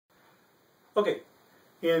Okay,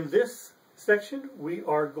 in this section we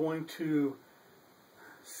are going to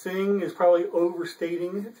sing, is probably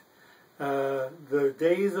overstating it, the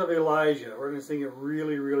days of Elijah. We're going to sing it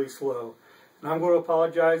really, really slow. And I'm going to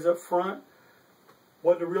apologize up front.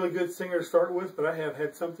 Wasn't a really good singer to start with, but I have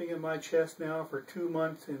had something in my chest now for 2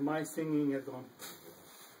 months, and my singing has gone.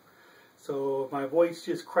 So if my voice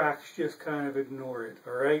just cracks, just kind of ignore it.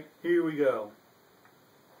 All right, here we go.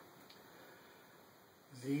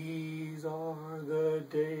 These are the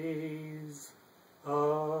days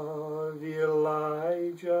of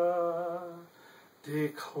Elijah,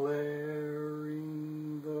 declaring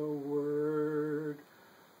the word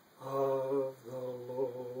of the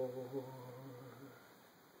Lord.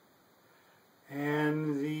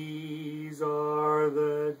 And these are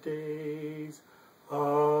the days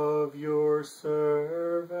of your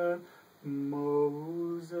servant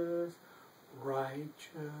Moses,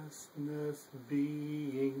 righteousness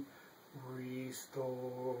being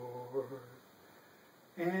restored.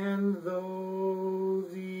 And though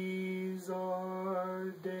these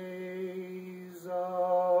are days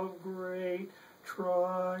of great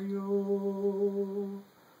trial,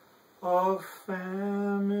 of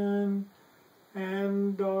famine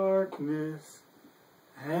and darkness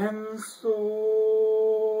and sore,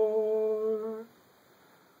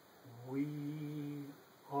 we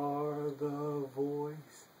are the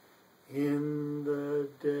voice in the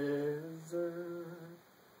desert,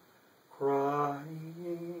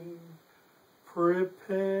 crying,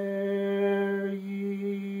 prepare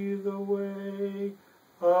ye the way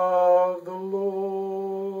of the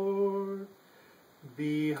Lord.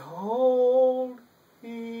 Behold,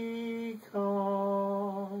 he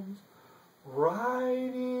comes,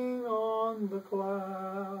 riding on the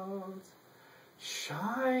clouds,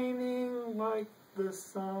 shining like the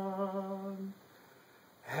sun.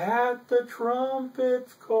 At the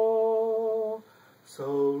trumpet's call,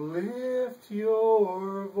 so lift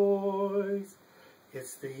your voice.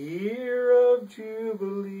 It's the year of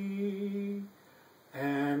Jubilee,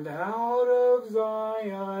 and out of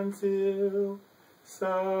Zion's hill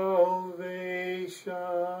salvation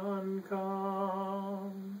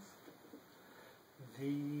comes.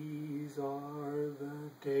 These are the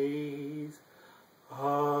days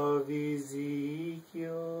of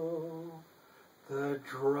Ezekiel, the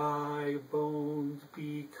dry bones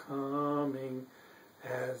becoming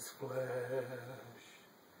as flesh.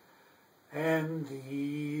 And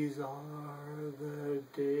these are the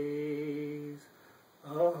days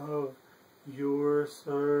of your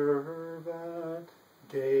servant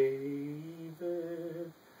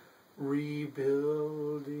David,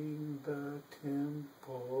 rebuilding the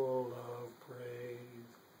temple of praise.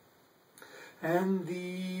 And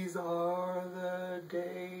these are the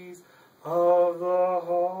days of the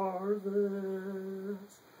harvest.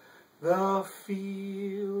 The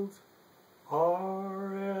fields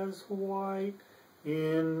are as white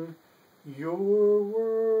in your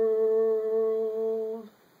world,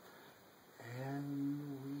 and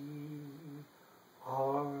we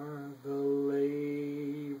are the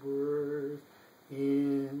laborers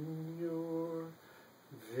in your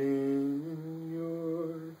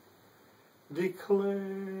vineyard,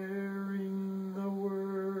 declaring the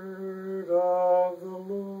word of the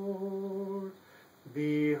Lord.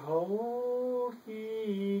 Behold,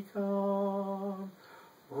 he comes,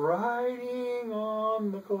 riding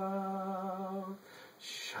on the cloud,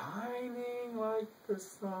 shining like the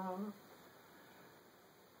sun.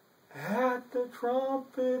 At the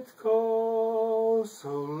trumpet's call,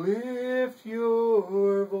 so lift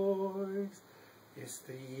your voice. It's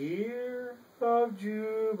the year of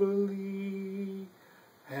Jubilee,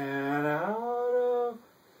 and out of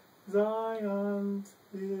Zion's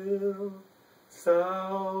hill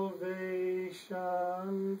salvation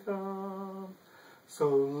comes. So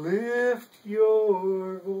lift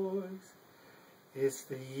your voice. It's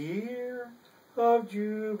the year of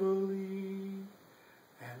Jubilee,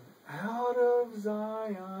 and out of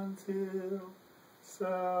Zion's hill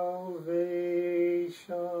salvation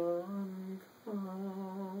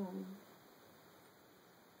comes.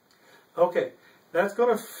 Okay, that's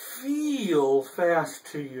going to feel fast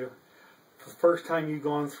to you for the first time you've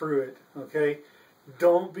gone through it, okay?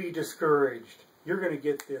 Don't be discouraged. You're going to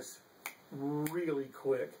get this really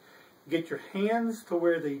quick. Get your hands to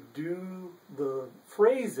where they do the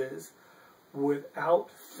phrases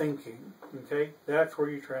without thinking, okay? That's where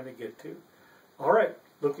you're trying to get to. All right,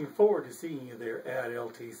 looking forward to seeing you there at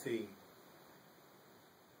LTC.